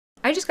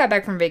I just got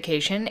back from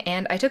vacation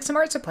and I took some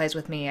art supplies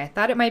with me. I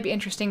thought it might be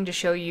interesting to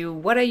show you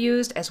what I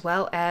used as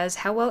well as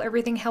how well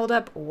everything held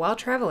up while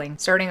traveling.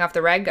 Starting off,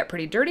 the rag got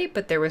pretty dirty,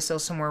 but there was still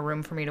some more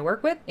room for me to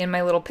work with. In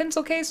my little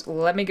pencil case,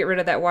 let me get rid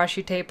of that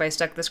washi tape. I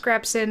stuck the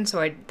scraps in so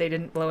they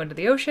didn't blow into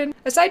the ocean.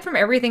 Aside from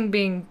everything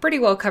being pretty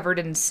well covered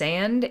in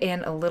sand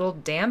and a little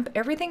damp,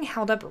 everything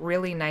held up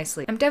really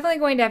nicely. I'm definitely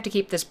going to have to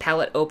keep this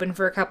palette open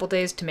for a couple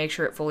days to make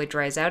sure it fully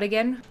dries out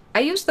again. I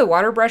used the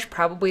water brush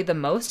probably the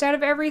most out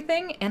of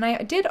everything, and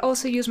I did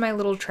also use my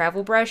little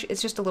travel brush.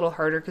 It's just a little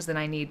harder because then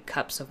I need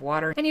cups of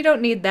water, and you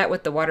don't need that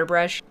with the water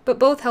brush, but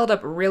both held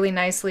up really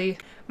nicely.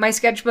 My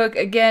sketchbook,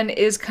 again,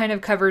 is kind of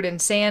covered in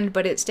sand,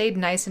 but it stayed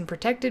nice and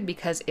protected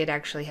because it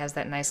actually has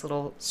that nice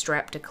little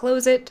strap to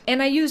close it.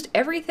 And I used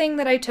everything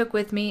that I took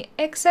with me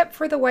except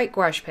for the white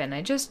gouache pen.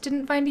 I just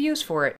didn't find a use for it.